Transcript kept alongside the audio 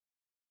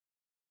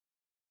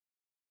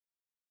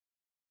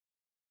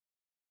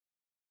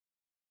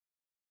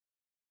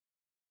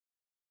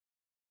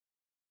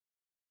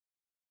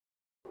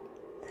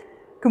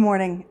Good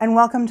morning, and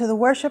welcome to the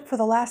worship for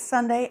the last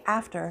Sunday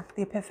after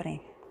the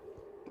Epiphany.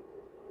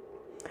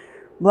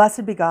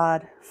 Blessed be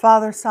God,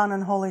 Father, Son,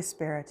 and Holy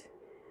Spirit,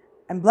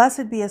 and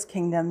blessed be his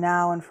kingdom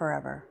now and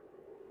forever.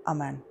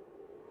 Amen.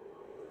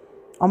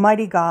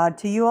 Almighty God,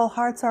 to you all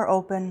hearts are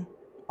open,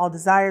 all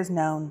desires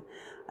known,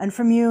 and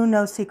from you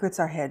no secrets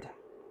are hid.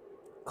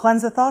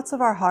 Cleanse the thoughts of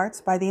our hearts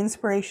by the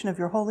inspiration of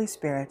your Holy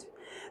Spirit,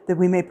 that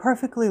we may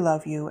perfectly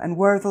love you and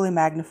worthily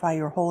magnify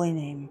your holy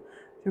name,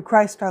 through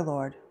Christ our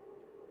Lord.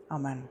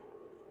 Amen.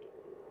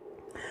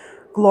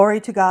 Glory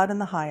to God in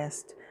the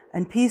highest,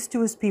 and peace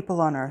to his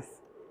people on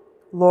earth.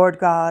 Lord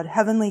God,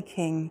 heavenly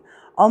King,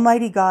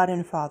 almighty God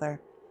and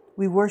Father,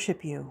 we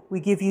worship you,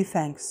 we give you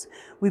thanks,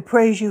 we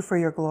praise you for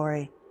your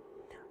glory.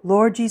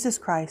 Lord Jesus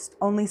Christ,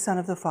 only Son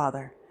of the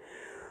Father,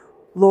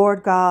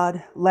 Lord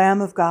God,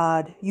 Lamb of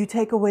God, you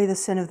take away the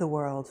sin of the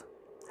world.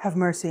 Have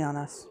mercy on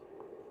us.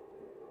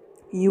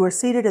 You are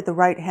seated at the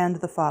right hand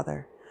of the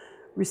Father.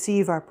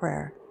 Receive our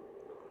prayer.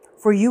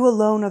 For you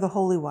alone are the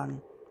Holy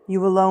One.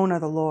 You alone are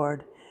the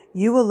Lord.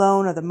 You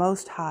alone are the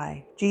Most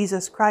High,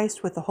 Jesus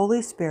Christ with the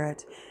Holy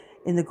Spirit,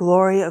 in the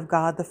glory of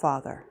God the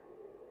Father.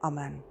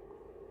 Amen.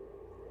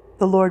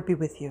 The Lord be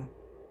with you.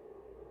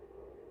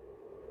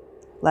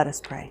 Let us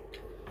pray.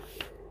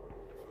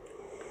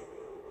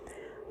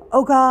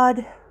 O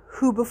God,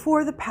 who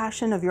before the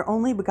passion of your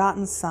only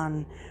begotten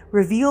Son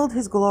revealed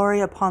his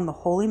glory upon the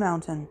holy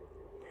mountain,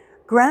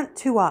 grant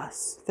to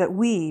us that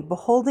we,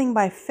 beholding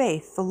by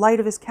faith the light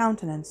of his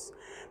countenance,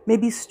 may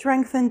be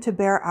strengthened to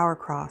bear our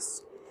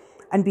cross,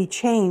 and be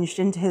changed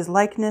into his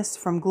likeness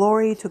from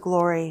glory to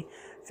glory,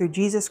 through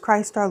Jesus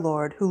Christ our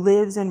Lord, who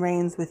lives and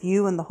reigns with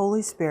you in the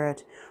Holy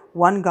Spirit,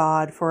 one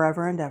God,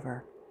 forever and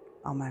ever.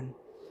 Amen.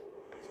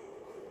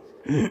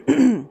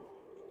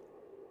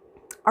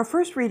 Our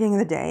first reading of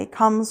the day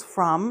comes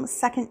from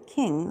 2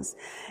 Kings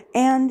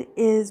and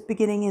is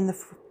beginning in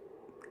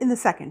the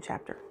second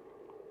chapter.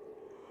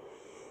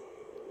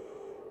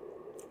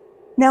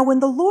 Now, when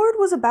the Lord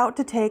was about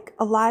to take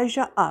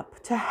Elijah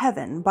up to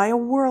heaven by a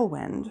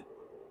whirlwind,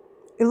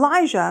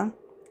 Elijah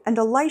and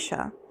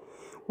Elisha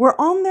were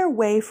on their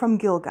way from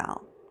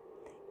Gilgal.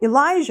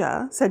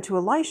 Elijah said to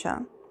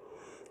Elisha,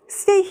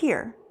 "Stay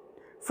here,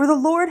 for the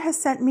Lord has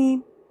sent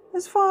me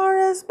as far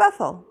as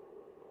Bethel."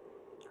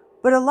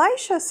 But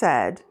Elisha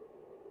said,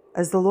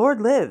 "As the Lord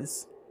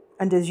lives,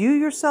 and as you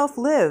yourself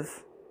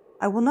live,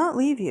 I will not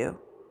leave you."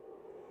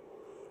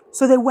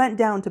 So they went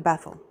down to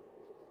Bethel.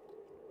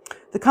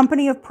 The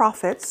company of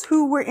prophets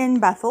who were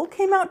in Bethel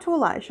came out to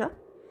Elisha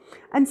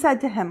and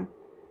said to him,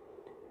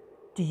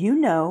 "Do you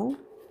know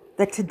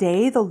that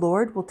today the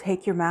Lord will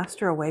take your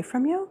master away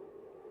from you?"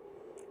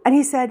 And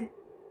he said,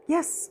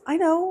 "Yes, I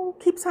know.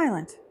 Keep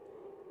silent."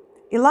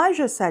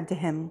 Elijah said to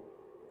him,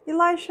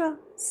 "Elisha,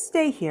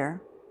 stay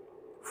here,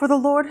 for the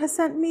Lord has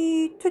sent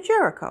me to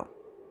Jericho."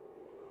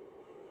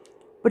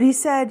 But he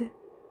said,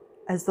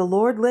 "As the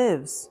Lord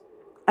lives,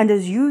 and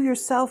as you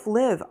yourself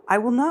live, I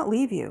will not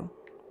leave you."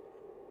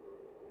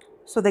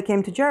 So they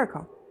came to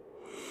Jericho.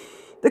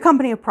 The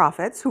company of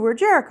prophets who were at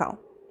Jericho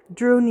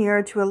drew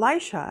near to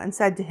Elisha and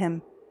said to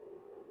him,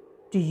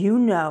 "Do you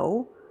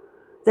know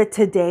that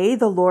today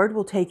the Lord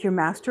will take your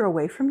master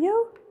away from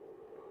you?"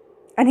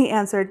 And he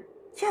answered,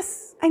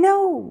 "Yes, I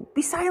know.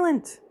 Be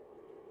silent."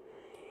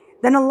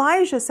 Then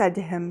Elijah said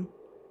to him,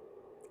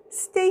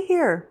 "Stay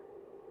here,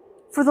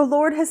 for the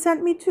Lord has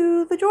sent me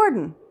to the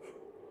Jordan."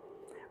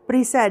 But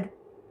he said,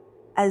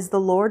 "As the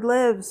Lord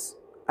lives,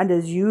 and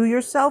as you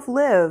yourself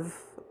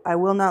live, I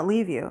will not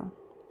leave you."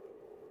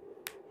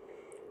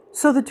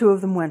 So the two of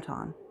them went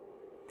on.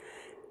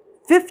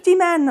 50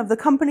 men of the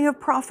company of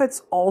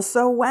prophets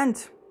also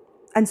went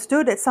and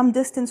stood at some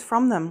distance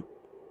from them,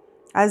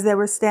 as they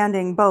were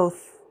standing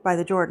both by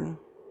the Jordan.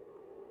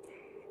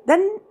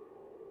 Then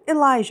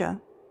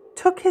Elijah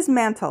took his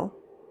mantle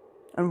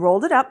and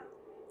rolled it up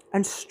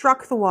and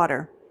struck the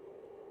water.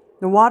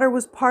 The water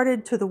was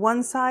parted to the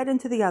one side and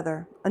to the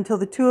other until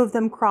the two of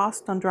them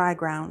crossed on dry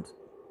ground.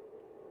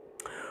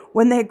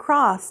 When they had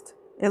crossed,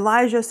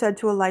 Elijah said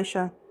to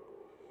Elisha,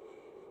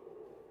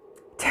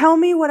 "Tell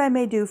me what I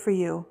may do for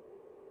you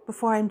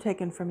before I am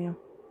taken from you."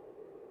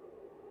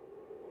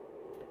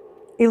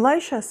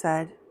 Elisha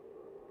said,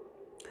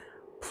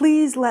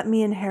 "Please let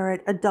me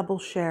inherit a double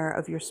share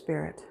of your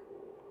spirit."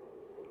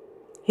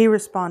 He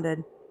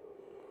responded,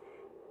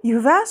 "You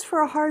have asked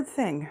for a hard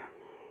thing.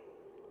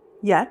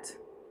 Yet,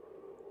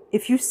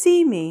 if you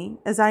see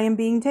me as I am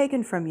being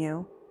taken from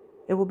you,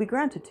 it will be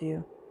granted to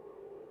you.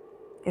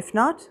 If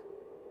not,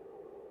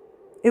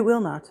 it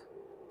will not."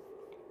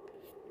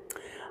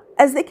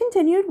 As they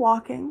continued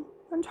walking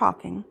and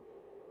talking,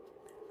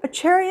 a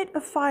chariot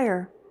of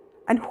fire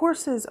and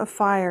horses of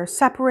fire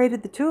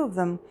separated the two of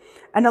them,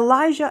 and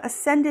Elijah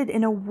ascended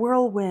in a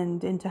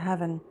whirlwind into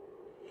heaven.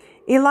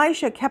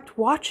 Elisha kept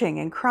watching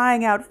and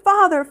crying out,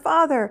 "Father,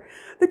 Father,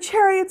 the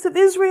chariots of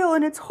Israel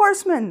and its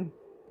horsemen!"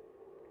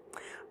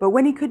 But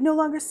when he could no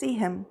longer see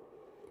him,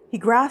 he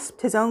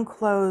grasped his own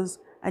clothes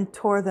and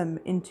tore them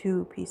in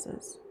 2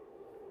 pieces.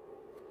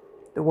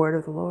 The word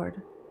of the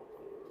Lord.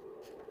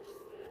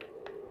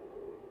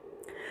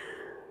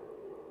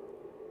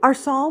 Our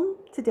psalm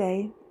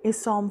today is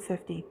Psalm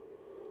 50.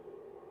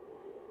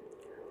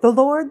 The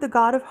Lord, the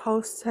God of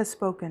hosts, has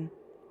spoken.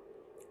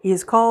 He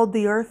has called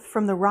the earth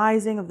from the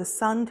rising of the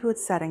sun to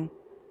its setting.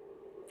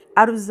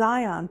 Out of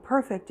Zion,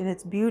 perfect in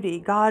its beauty,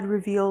 God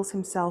reveals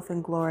himself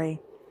in glory.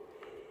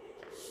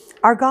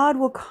 Our God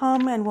will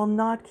come and will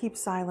not keep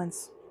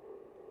silence.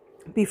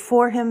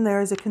 Before him there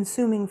is a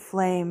consuming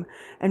flame,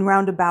 and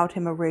round about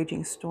him a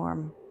raging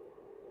storm.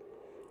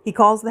 He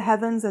calls the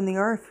heavens and the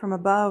earth from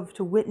above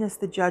to witness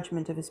the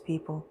judgment of his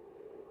people.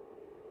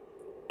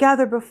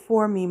 Gather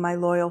before me, my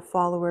loyal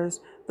followers,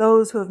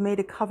 those who have made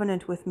a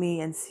covenant with me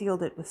and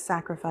sealed it with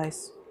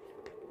sacrifice.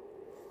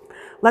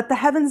 Let the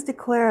heavens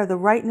declare the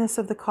rightness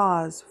of the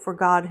cause, for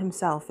God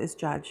himself is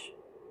judge.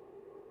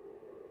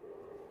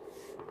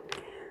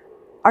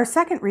 Our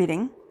second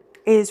reading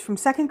is from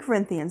 2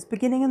 Corinthians,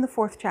 beginning in the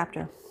 4th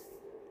chapter.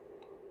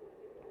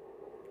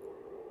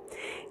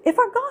 If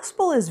our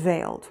gospel is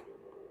veiled,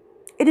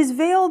 it is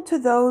veiled to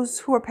those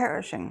who are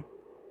perishing.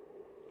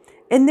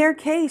 In their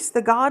case,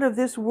 the God of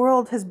this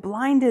world has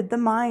blinded the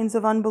minds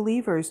of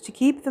unbelievers to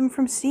keep them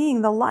from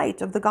seeing the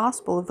light of the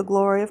gospel of the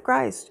glory of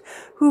Christ,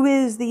 who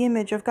is the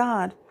image of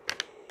God.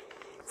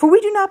 For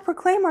we do not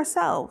proclaim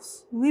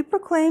ourselves. We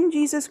proclaim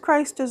Jesus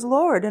Christ as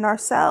Lord, and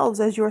ourselves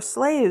as your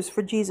slaves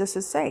for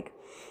Jesus' sake.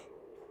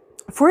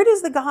 For it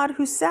is the God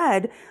who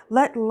said,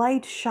 "Let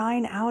light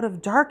shine out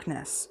of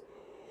darkness,"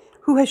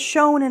 who has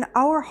shone in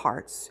our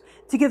hearts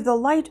to give the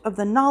light of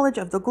the knowledge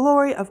of the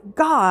glory of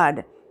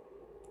God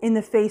in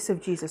the face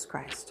of Jesus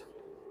Christ.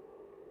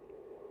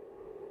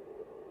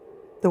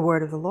 The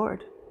word of the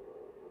Lord.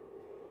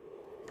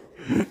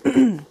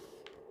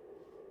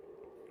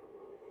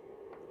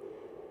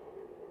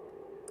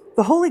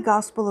 The Holy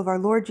Gospel of our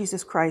Lord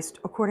Jesus Christ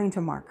according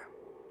to Mark.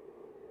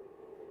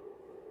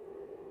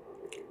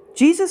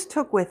 Jesus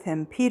took with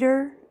him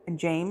Peter and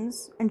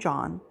James and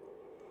John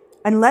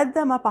and led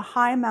them up a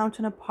high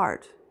mountain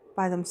apart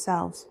by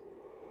themselves.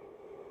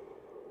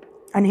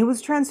 And he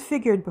was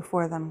transfigured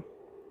before them,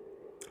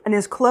 and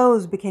his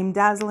clothes became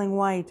dazzling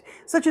white,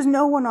 such as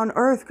no one on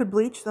earth could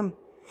bleach them.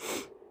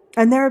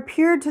 And there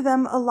appeared to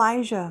them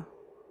Elijah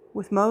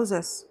with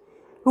Moses,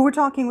 who were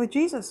talking with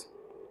Jesus.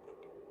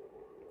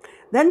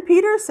 Then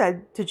Peter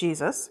said to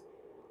Jesus,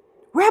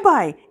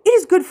 "Rabbi, it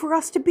is good for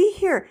us to be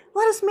here.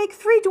 Let us make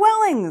 3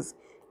 dwellings,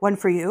 one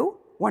for you,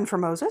 one for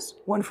Moses,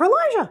 one for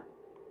Elijah."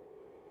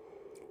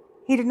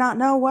 He did not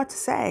know what to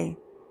say,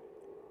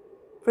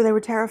 for they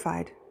were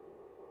terrified.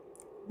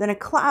 Then a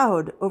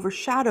cloud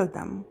overshadowed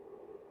them,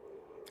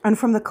 and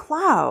from the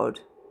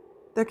cloud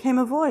there came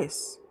a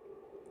voice.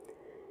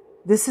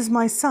 "This is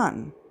my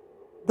son,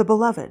 the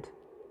beloved.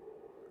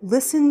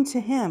 Listen to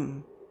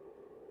him."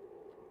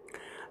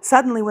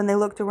 Suddenly, when they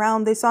looked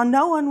around, they saw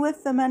no one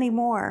with them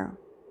anymore,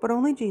 but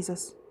only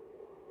Jesus.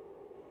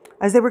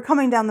 As they were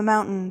coming down the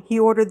mountain, he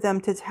ordered them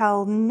to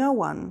tell no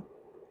one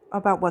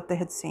about what they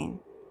had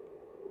seen,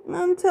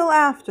 until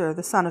after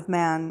the Son of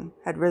Man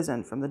had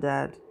risen from the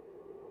dead.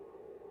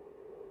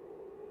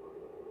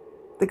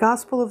 The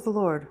Gospel of the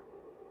Lord.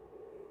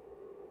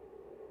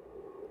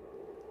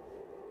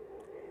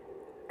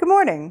 Good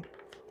morning.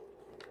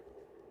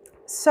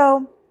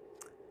 So,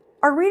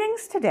 our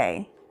readings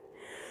today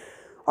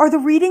are the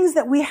readings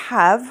that we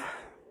have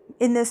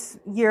in this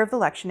year of the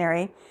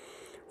lectionary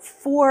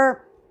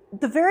for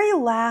the very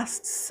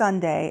last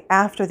Sunday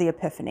after the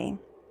Epiphany.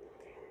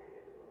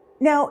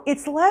 Now,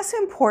 it's less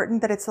important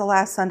that it's the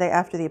last Sunday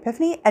after the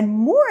Epiphany, and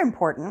more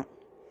important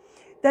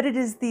that it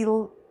is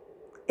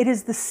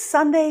the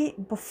Sunday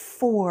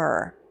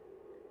before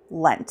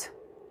Lent.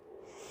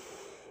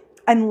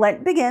 And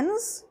Lent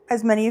begins,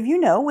 as many of you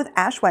know, with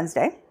Ash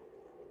Wednesday.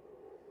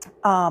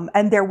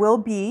 And there will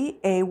be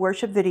a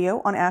worship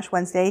video on Ash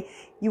Wednesday.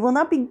 You will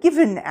not be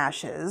given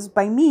ashes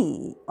by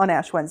me on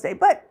Ash Wednesday,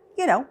 but,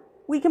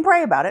 we can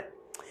pray about it.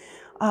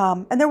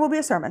 And there will be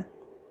a sermon.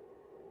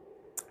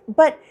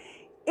 But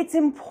it's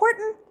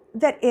important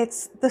that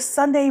it's the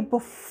Sunday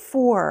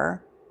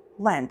before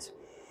Lent,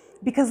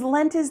 because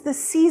Lent is the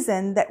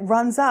season that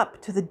runs up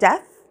to the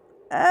death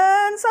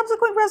and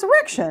subsequent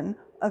resurrection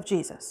of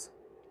Jesus.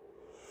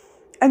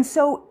 And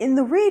so in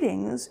the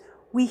readings,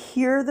 we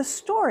hear the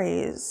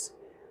stories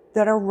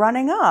that are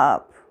running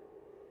up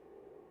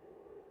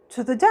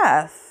to the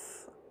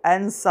death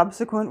and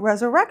subsequent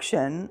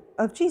resurrection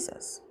of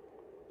Jesus.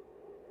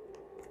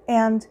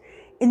 And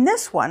in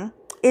this one,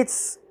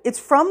 it's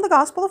from the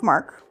Gospel of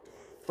Mark,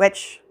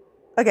 which,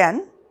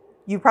 again,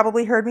 you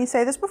probably heard me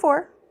say this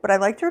before, but I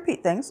like to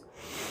repeat things,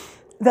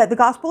 that the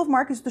Gospel of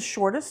Mark is the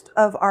shortest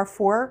of our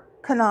 4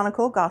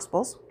 canonical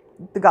Gospels.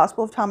 The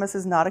Gospel of Thomas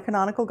is not a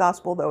canonical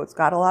Gospel, though it's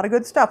got a lot of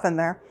good stuff in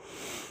there.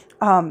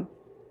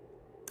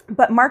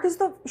 But Mark is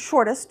the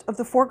shortest of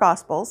the 4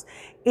 Gospels.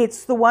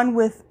 It's the one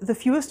with the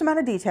fewest amount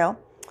of detail,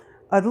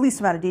 the least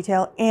amount of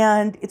detail,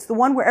 and it's the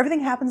one where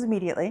everything happens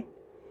immediately.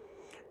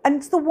 And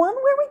it's the one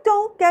where we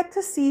don't get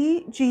to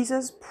see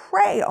Jesus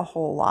pray a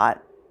whole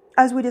lot,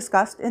 as we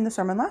discussed in the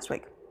sermon last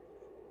week.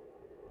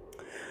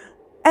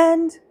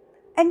 And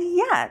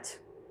yet,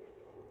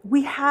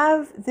 we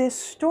have this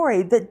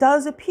story that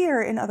does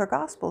appear in other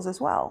Gospels as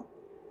well.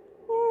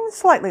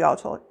 Slightly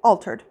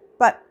altered,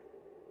 but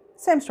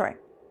same story.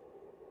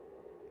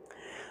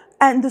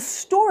 And the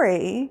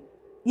story,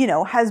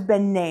 has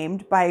been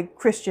named by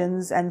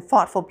Christians and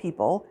thoughtful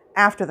people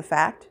after the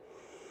fact.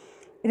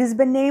 It has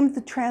been named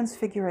the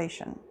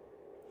Transfiguration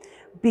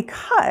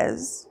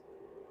because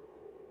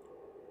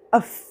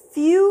a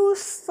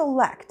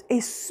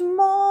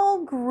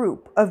small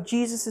group of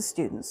Jesus'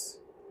 students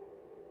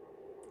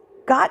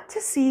got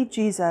to see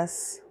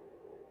Jesus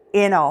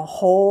in a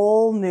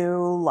whole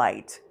new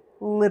light,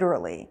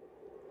 literally.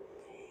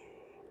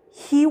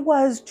 He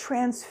was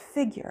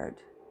transfigured.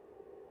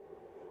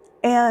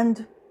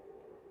 And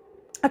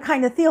a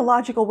kind of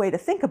theological way to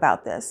think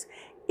about this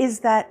is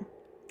that,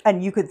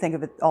 and you could think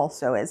of it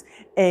also as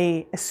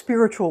a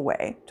spiritual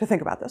way to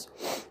think about this,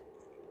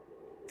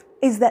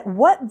 is that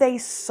what they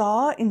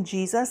saw in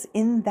Jesus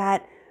in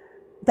that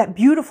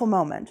beautiful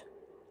moment,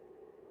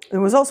 it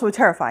was also a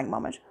terrifying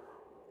moment,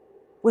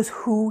 was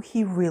who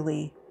he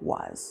really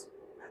was.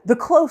 The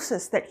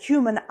closest that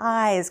human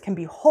eyes can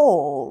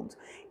behold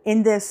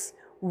in this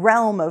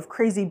realm of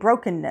crazy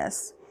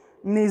brokenness,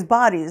 in these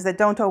bodies that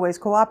don't always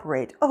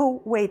cooperate.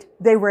 Oh, wait,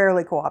 they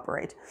rarely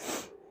cooperate.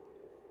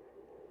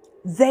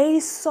 They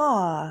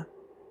saw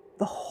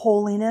the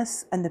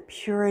holiness and the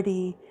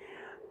purity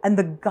and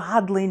the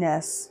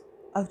godliness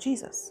of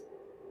Jesus.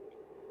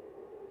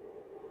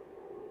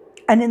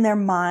 And in their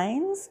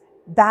minds,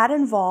 that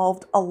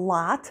involved a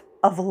lot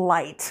of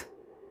light.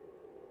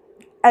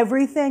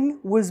 Everything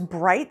was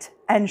bright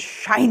and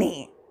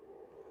shiny.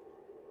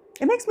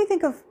 It makes me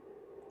think of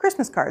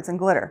Christmas cards and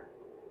glitter.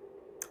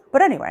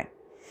 But anyway,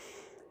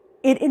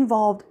 it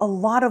involved a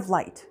lot of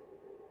light.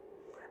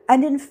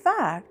 And in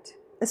fact,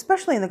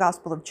 especially in the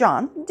Gospel of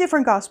John,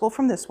 different gospel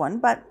from this one,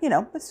 but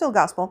it's still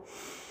gospel,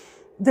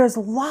 there's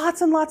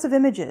lots and lots of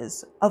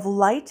images of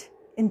light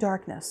in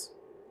darkness.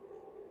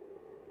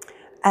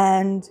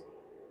 And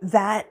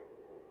that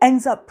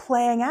ends up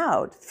playing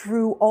out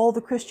through all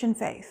the Christian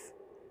faith.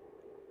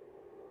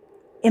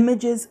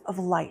 Images of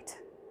light.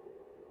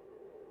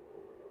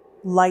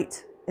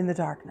 Light in the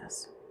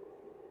darkness.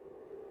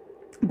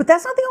 But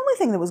that's not the only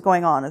thing that was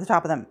going on at the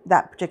top of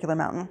that particular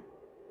mountain.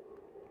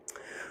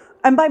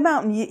 And by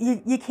mountain,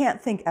 you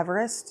can't think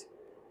Everest.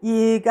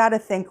 You got to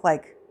think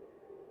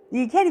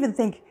you can't even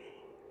think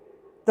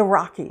the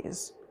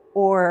Rockies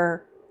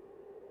or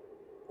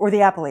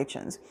the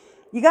Appalachians.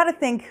 You got to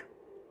think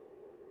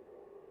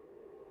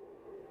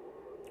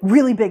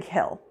really big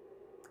hill.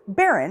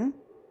 Barren,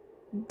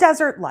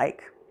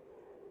 desert-like,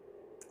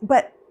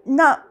 but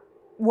not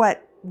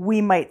what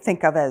we might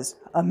think of as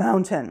a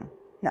mountain.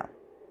 No.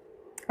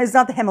 It's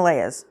not the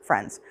Himalayas,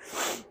 friends.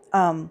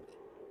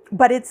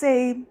 But it's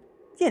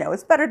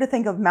it's better to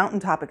think of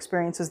mountaintop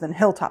experiences than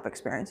hilltop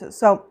experiences.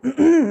 So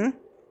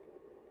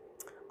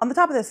on the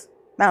top of this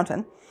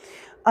mountain,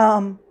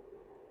 other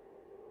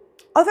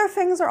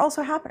things are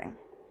also happening.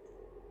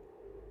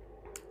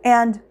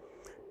 And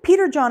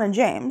Peter, John, and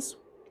James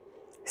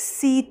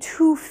see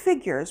two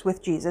figures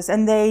with Jesus,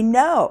 and they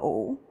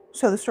know,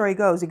 so the story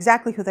goes,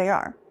 exactly who they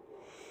are.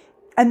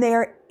 And they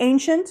are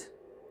ancient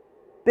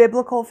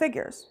biblical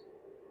figures.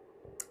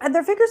 And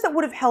they're figures that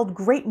would have held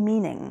great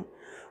meaning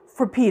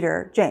for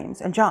Peter,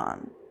 James, and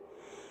John.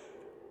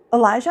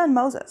 Elijah and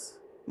Moses.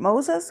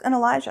 Moses and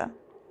Elijah.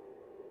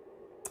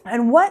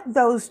 And what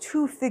those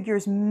two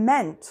figures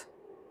meant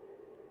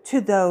to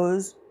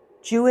those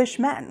Jewish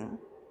men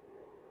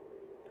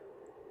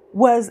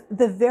was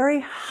the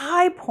very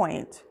high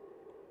point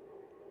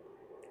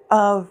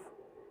of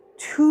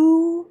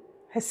two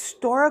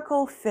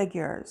historical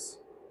figures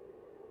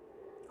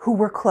who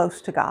were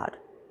close to God.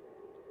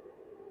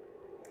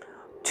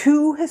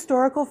 Two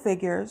historical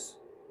figures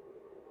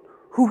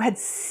who had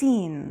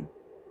seen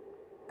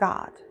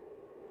God.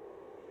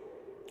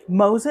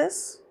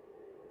 Moses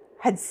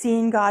had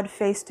seen God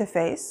face to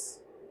face.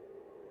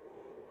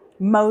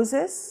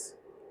 Moses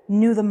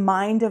knew the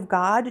mind of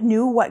God,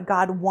 knew what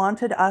God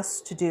wanted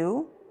us to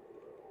do.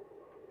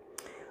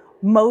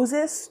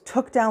 Moses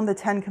took down the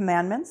 10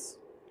 Commandments.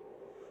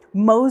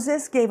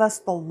 Moses gave us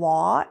the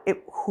law.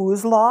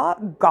 Whose law?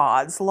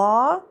 God's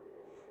law.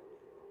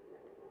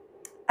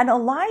 And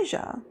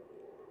Elijah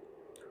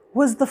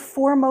was the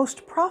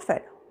foremost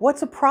prophet.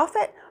 What's a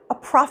prophet? A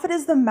prophet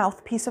is the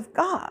mouthpiece of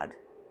God.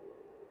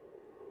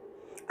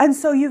 And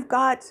so you've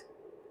got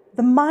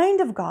the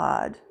mind of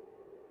God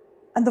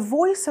and the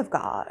voice of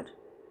God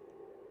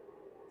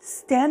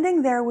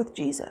standing there with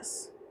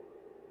Jesus.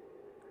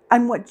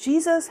 And what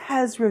Jesus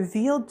has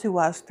revealed to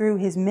us through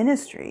his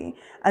ministry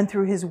and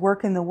through his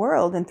work in the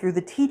world and through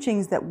the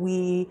teachings that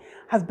we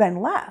have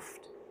been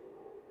left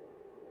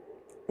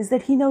is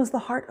that he knows the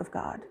heart of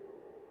God.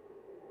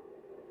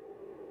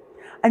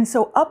 And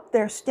so up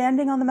there,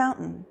 standing on the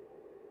mountain,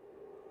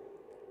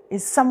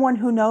 is someone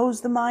who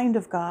knows the mind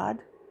of God,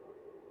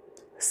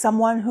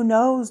 someone who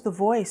knows the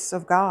voice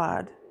of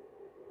God,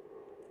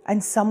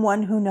 and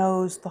someone who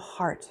knows the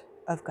heart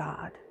of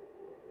God.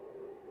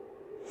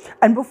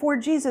 And before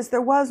Jesus,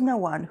 there was no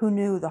one who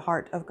knew the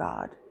heart of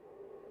God.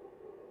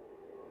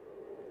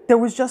 There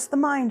was just the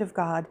mind of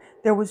God.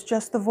 There was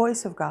just the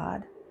voice of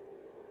God.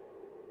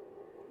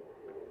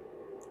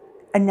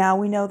 And now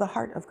we know the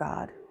heart of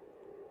God.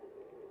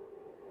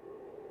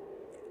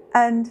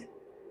 And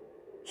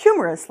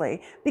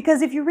humorously,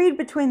 because if you read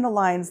between the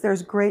lines,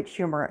 there's great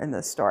humor in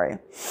this story.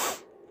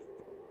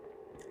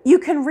 You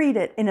can read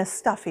it in a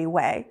stuffy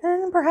way,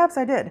 and perhaps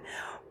I did,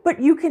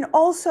 but you can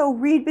also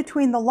read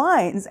between the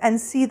lines and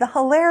see the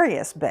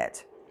hilarious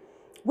bit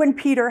when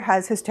Peter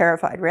has his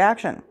terrified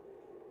reaction.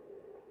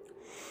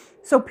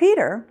 So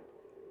Peter,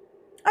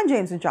 and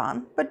James and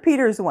John, but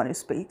Peter is the one who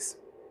speaks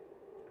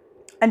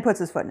and puts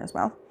his foot in his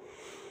mouth,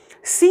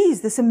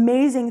 sees this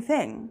amazing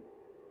thing.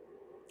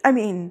 I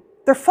mean,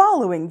 they're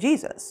following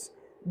Jesus.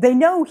 They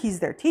know he's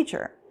their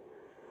teacher.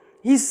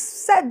 He's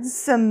said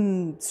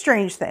some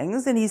strange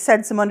things, and he's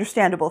said some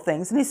understandable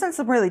things, and he said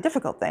some really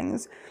difficult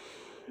things.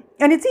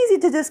 And it's easy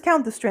to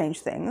discount the strange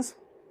things,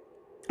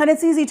 and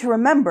it's easy to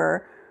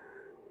remember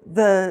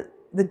the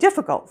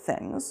difficult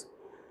things,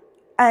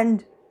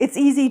 and it's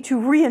easy to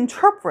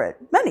reinterpret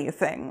many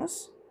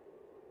things.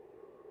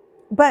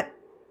 But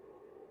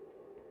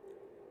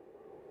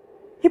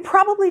he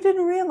probably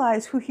didn't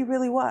realize who he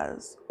really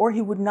was, or he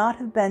would not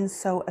have been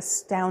so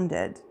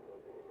astounded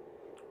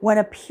when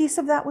a piece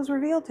of that was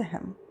revealed to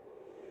him.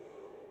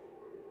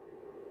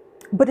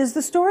 But as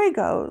the story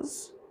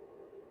goes,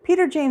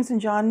 Peter, James,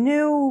 and John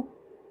knew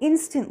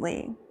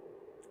instantly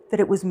that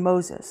it was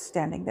Moses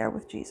standing there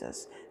with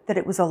Jesus, that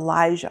it was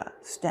Elijah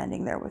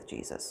standing there with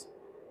Jesus.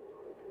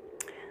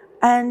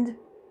 And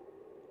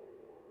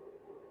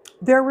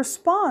their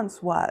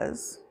response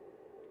was,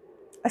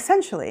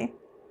 essentially,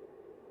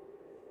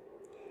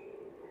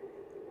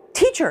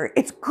 "Teacher,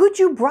 it's good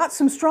you brought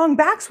some strong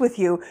backs with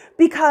you,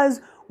 because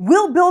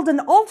we'll build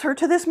an altar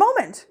to this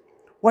moment.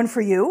 One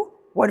for you,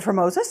 one for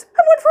Moses,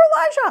 and one for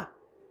Elijah."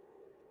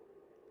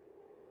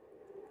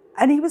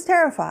 And he was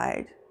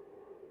terrified,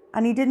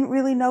 and he didn't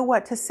really know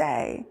what to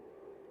say.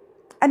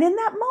 And in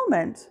that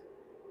moment,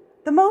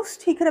 the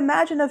most he could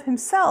imagine of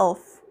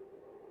himself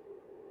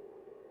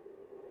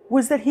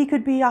was that he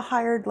could be a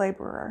hired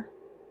laborer.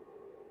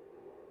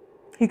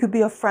 He could be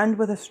a friend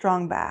with a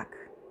strong back.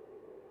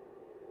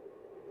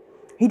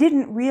 He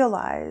didn't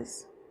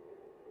realize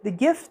the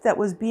gift that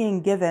was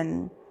being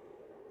given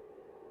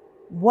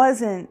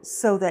wasn't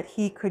so that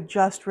he could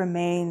just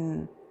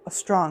remain a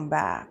strong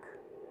back.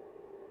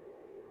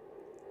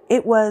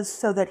 It was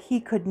so that he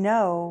could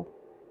know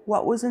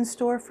what was in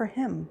store for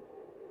him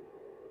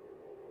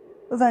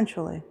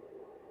eventually.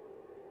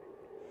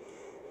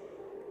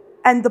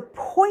 And the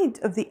point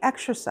of the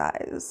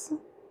exercise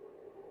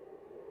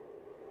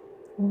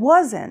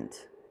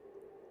wasn't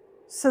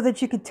so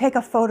that you could take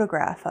a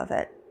photograph of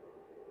it,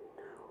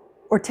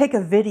 or take a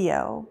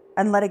video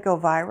and let it go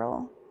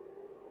viral,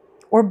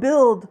 or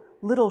build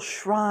little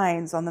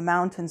shrines on the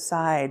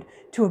mountainside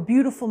to a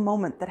beautiful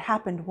moment that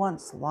happened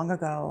once long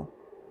ago.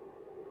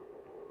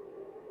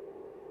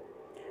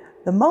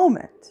 The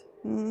moment,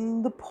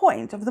 the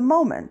point of the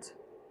moment,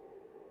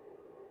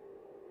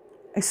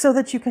 is so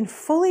that you can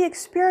fully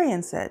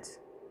experience it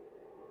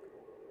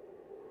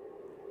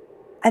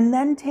and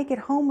then take it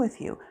home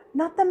with you.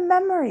 Not the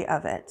memory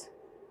of it,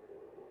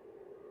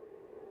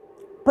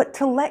 but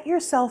to let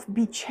yourself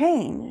be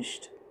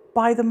changed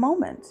by the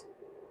moment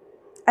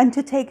and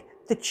to take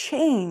the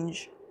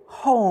change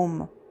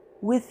home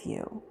with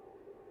you.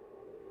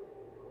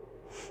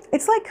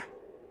 It's like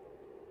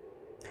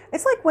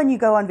when you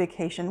go on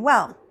vacation.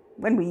 Well,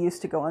 when we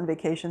used to go on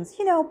vacations,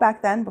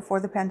 back then,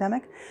 before the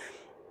pandemic.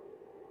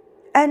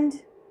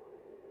 And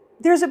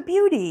there's a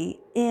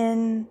beauty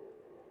in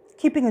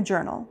keeping a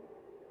journal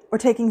or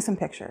taking some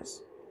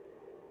pictures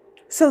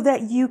so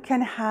that you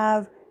can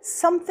have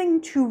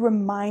something to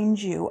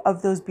remind you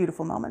of those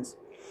beautiful moments.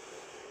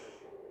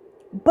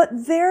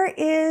 But there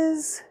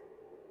is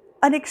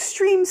an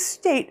extreme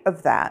state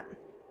of that.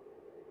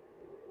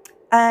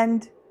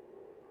 And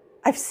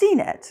I've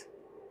seen it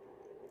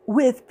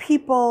with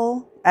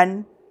people,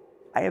 and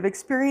I have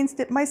experienced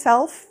it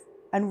myself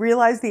and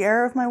realized the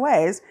error of my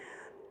ways,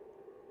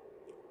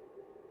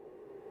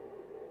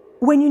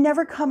 when you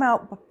never come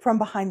out from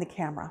behind the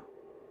camera.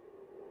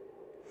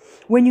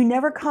 When you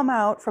never come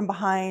out from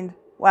behind,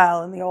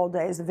 well, in the old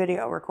days, the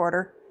video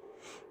recorder,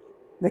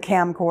 the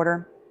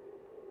camcorder.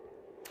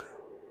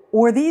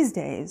 Or these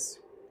days,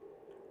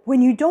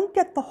 when you don't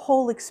get the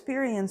whole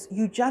experience,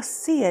 you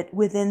just see it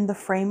within the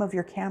frame of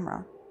your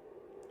camera,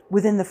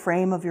 within the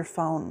frame of your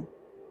phone.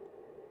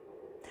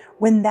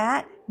 When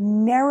that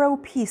narrow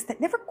piece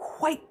that never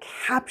quite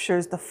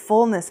captures the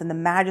fullness and the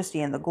majesty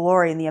and the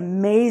glory and the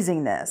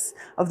amazingness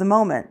of the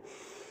moment,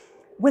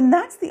 when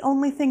that's the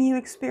only thing you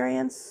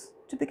experience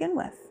to begin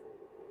with.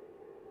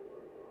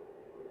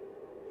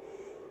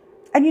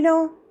 And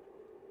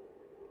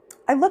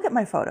I look at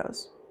my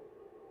photos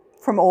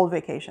from old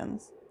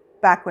vacations,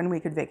 back when we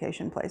could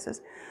vacation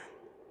places,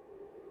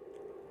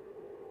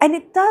 and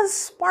it does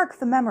spark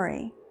the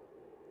memory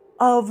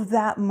of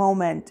that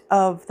moment,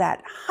 of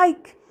that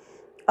hike,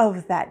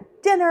 of that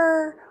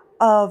dinner,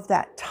 of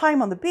that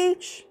time on the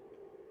beach.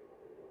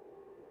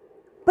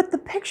 But the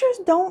pictures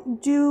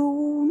don't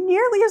do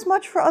nearly as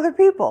much for other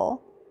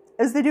people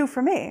as they do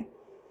for me,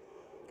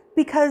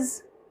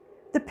 because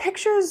the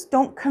pictures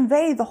don't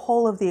convey the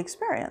whole of the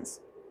experience.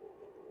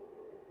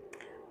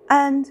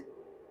 And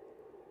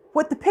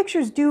what the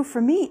pictures do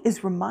for me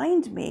is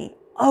remind me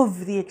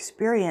of the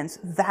experience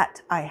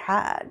that I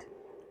had,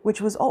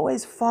 which was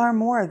always far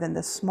more than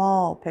the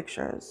small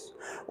pictures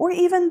or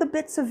even the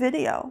bits of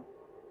video.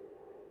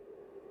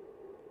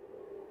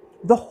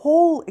 The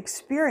whole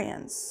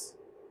experience,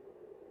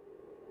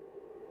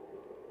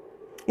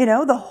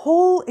 the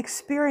whole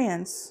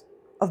experience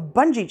of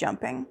bungee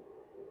jumping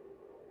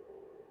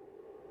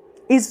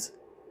is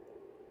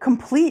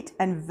complete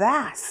and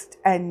vast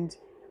and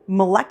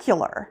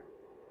molecular.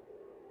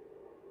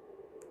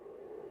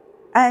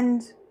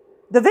 And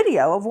the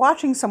video of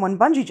watching someone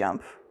bungee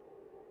jump,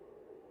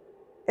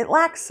 it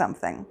lacks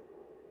something.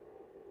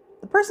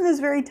 The person is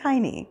very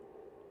tiny.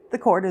 The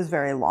cord is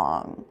very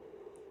long.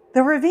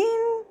 The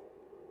ravine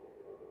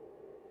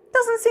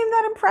doesn't seem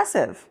that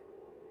impressive,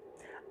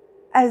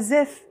 as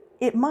if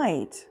it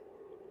might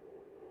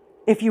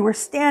if you were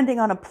standing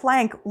on a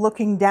plank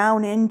looking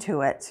down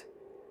into it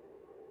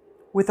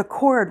with a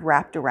cord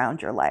wrapped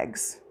around your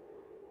legs.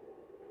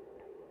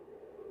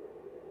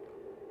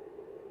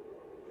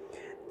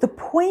 The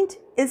point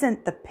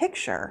isn't the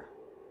picture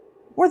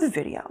or the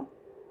video.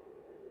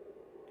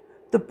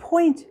 The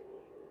point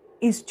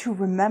is to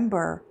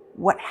remember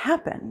what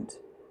happened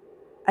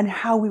and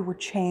how we were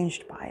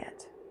changed by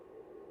it.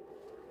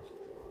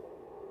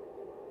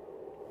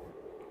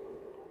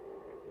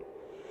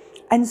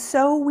 And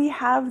so we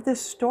have this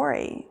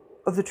story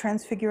of the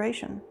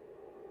Transfiguration,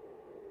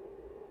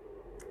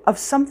 of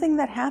something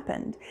that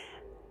happened.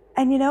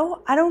 And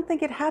I don't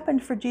think it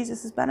happened for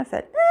Jesus'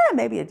 benefit.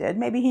 Maybe it did.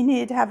 Maybe he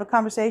needed to have a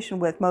conversation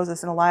with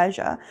Moses and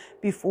Elijah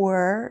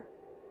before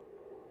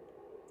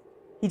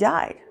he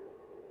died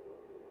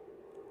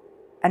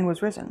and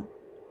was risen.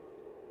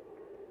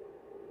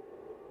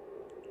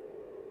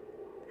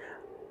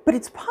 But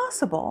it's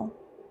possible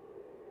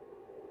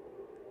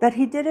that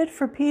he did it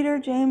for Peter,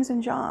 James,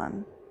 and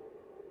John,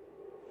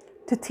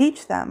 to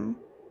teach them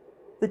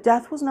that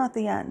death was not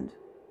the end.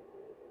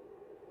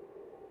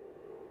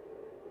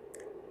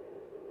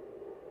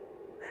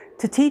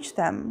 To teach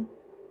them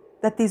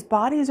that these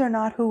bodies are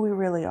not who we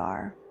really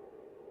are.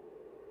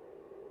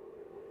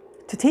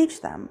 To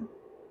teach them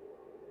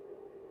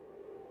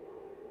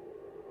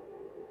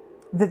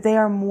that they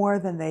are more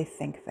than they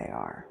think they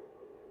are.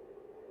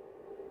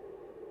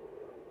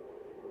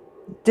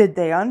 Did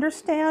they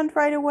understand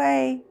right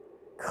away?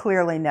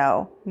 Clearly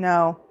no.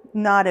 No,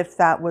 not if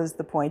that was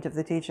the point of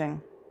the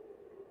teaching.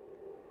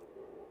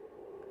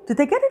 Did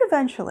they get it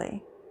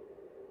eventually?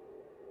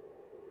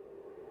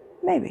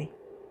 Maybe.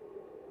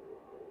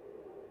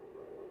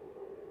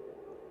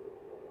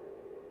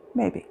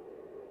 Maybe.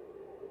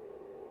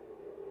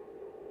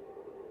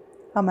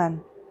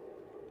 Amen.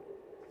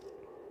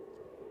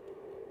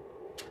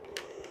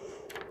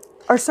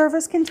 Our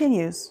service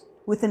continues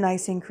with the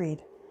Nicene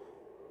Creed.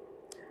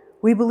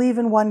 We believe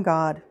in one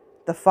God,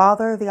 the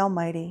Father, the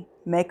Almighty,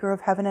 maker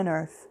of heaven and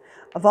earth,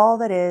 of all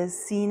that is,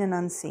 seen and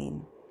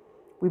unseen.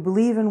 We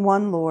believe in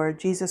one Lord,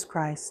 Jesus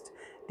Christ,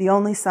 the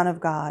only Son of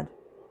God,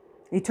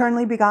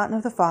 eternally begotten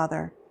of the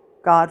Father,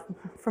 God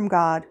from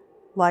God,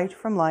 light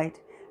from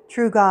light,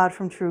 true God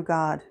from true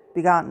God,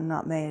 begotten,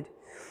 not made.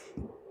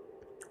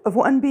 Of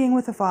one being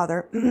with the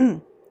Father,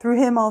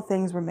 through him all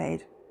things were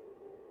made.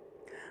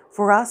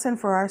 For us and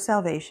for our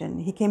salvation,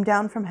 he came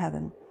down from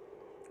heaven.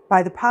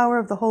 By the power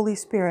of the Holy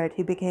Spirit,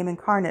 he became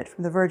incarnate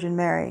from the Virgin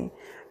Mary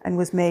and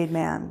was made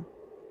man.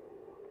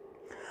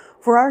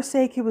 For our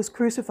sake, he was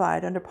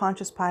crucified under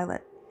Pontius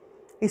Pilate.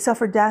 He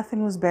suffered death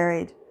and was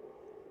buried.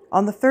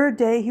 On the third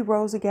day, he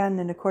rose again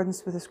in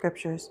accordance with the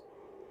Scriptures.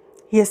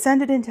 He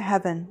ascended into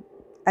heaven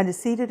and is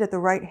seated at the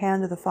right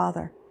hand of the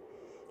Father.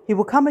 He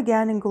will come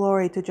again in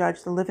glory to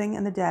judge the living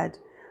and the dead,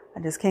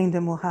 and his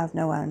kingdom will have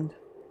no end.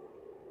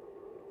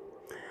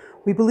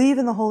 We believe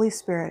in the Holy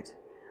Spirit,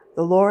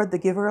 the Lord, the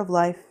giver of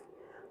life,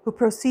 who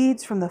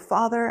proceeds from the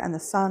Father and the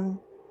Son.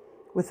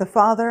 With the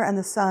Father and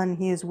the Son,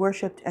 he is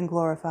worshipped and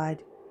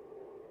glorified.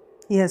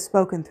 He has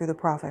spoken through the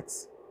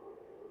prophets.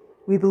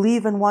 We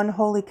believe in one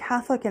holy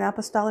Catholic and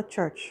Apostolic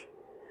Church.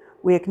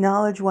 We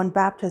acknowledge one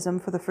baptism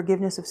for the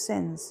forgiveness of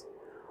sins.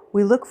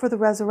 We look for the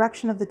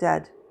resurrection of the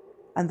dead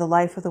and the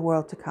life of the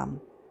world to come.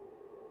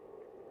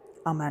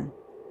 Amen.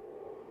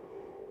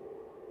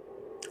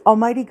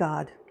 Almighty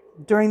God,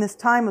 during this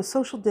time of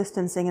social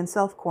distancing and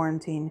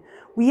self-quarantine,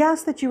 we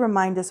ask that you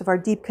remind us of our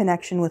deep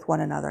connection with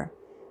one another.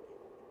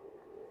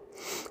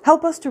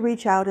 Help us to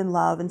reach out in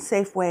love and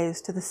safe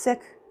ways to the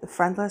sick, the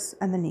friendless,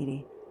 and the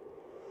needy.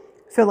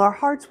 Fill our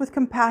hearts with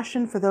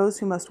compassion for those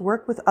who must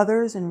work with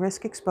others and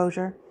risk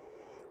exposure,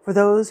 for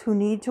those who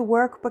need to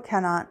work but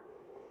cannot,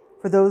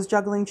 for those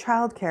juggling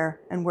childcare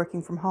and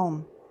working from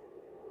home,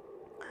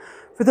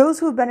 for those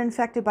who have been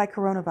infected by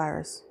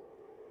coronavirus.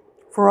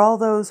 For all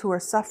those who are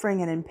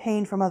suffering and in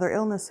pain from other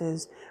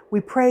illnesses, we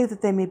pray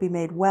that they may be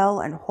made well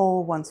and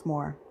whole once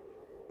more.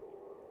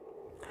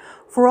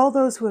 For all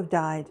those who have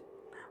died,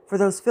 for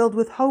those filled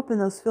with hope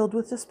and those filled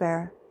with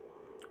despair,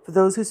 for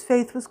those whose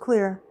faith was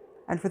clear,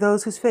 and for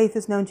those whose faith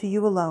is known to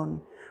you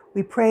alone,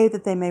 we pray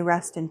that they may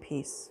rest in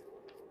peace.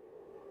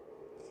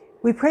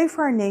 We pray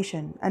for our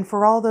nation and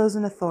for all those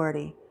in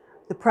authority,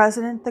 the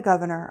President, the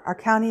Governor, our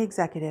county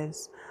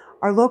executives,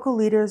 our local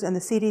leaders, and the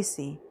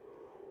CDC,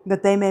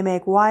 that they may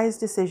make wise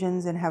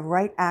decisions and have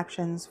right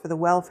actions for the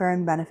welfare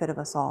and benefit of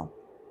us all.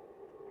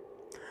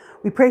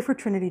 We pray for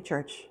Trinity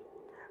Church,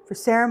 for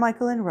Sarah,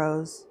 Michael, and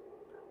Rose,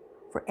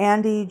 for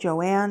Andy,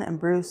 Joanne, and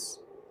Bruce,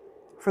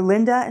 for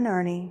Linda and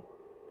Ernie,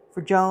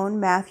 for Joan,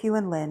 Matthew,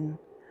 and Lynn,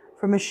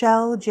 for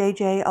Michelle,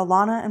 JJ,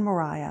 Alana, and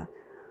Mariah,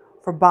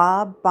 for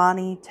Bob,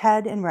 Bonnie,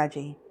 Ted, and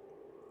Reggie,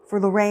 for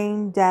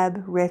Lorraine,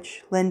 Deb,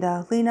 Rich,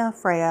 Linda, Lena,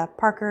 Freya,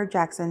 Parker,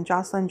 Jackson,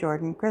 Jocelyn,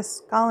 Jordan,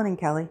 Chris, Colin, and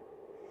Kelly,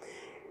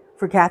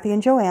 for Kathy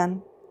and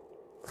Joanne,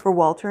 for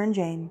Walter and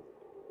Jane,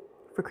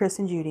 for Chris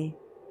and Judy,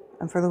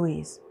 and for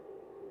Louise.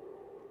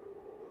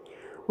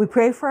 We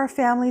pray for our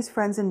families,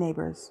 friends, and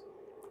neighbors,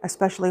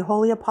 especially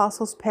Holy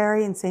Apostles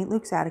Perry and St.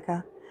 Luke's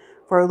Attica,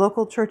 for our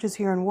local churches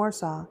here in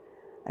Warsaw,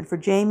 and for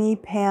Jamie,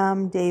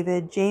 Pam,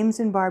 David, James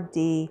and Barb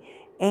D.,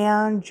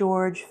 Ann,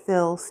 George,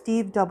 Phil,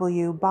 Steve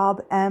W.,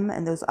 Bob M.,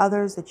 and those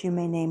others that you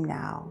may name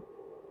now.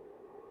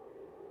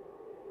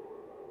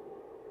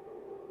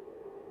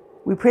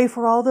 We pray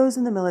for all those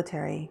in the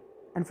military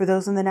and for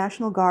those in the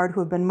National Guard who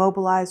have been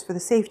mobilized for the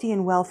safety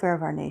and welfare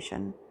of our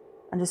nation,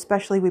 and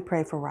especially we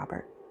pray for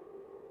Robert.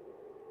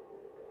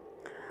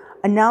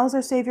 And now, as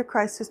our Savior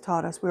Christ has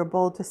taught us, we are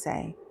bold to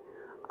say,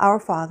 Our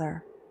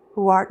Father,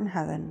 who art in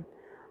heaven,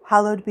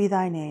 hallowed be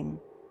thy name.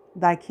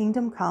 Thy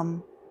kingdom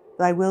come,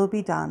 thy will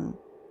be done,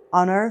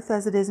 on earth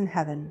as it is in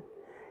heaven.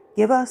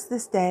 Give us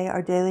this day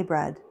our daily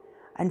bread,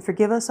 and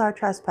forgive us our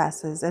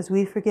trespasses, as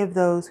we forgive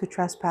those who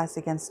trespass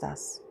against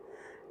us.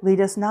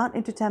 Lead us not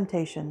into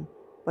temptation,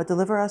 but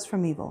deliver us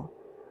from evil.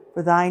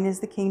 For thine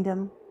is the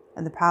kingdom,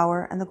 and the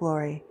power, and the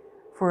glory,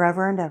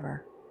 forever and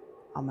ever.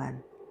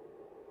 Amen.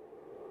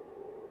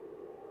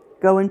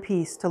 Go in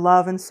peace to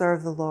love and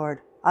serve the Lord.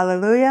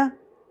 Alleluia,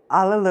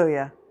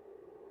 alleluia.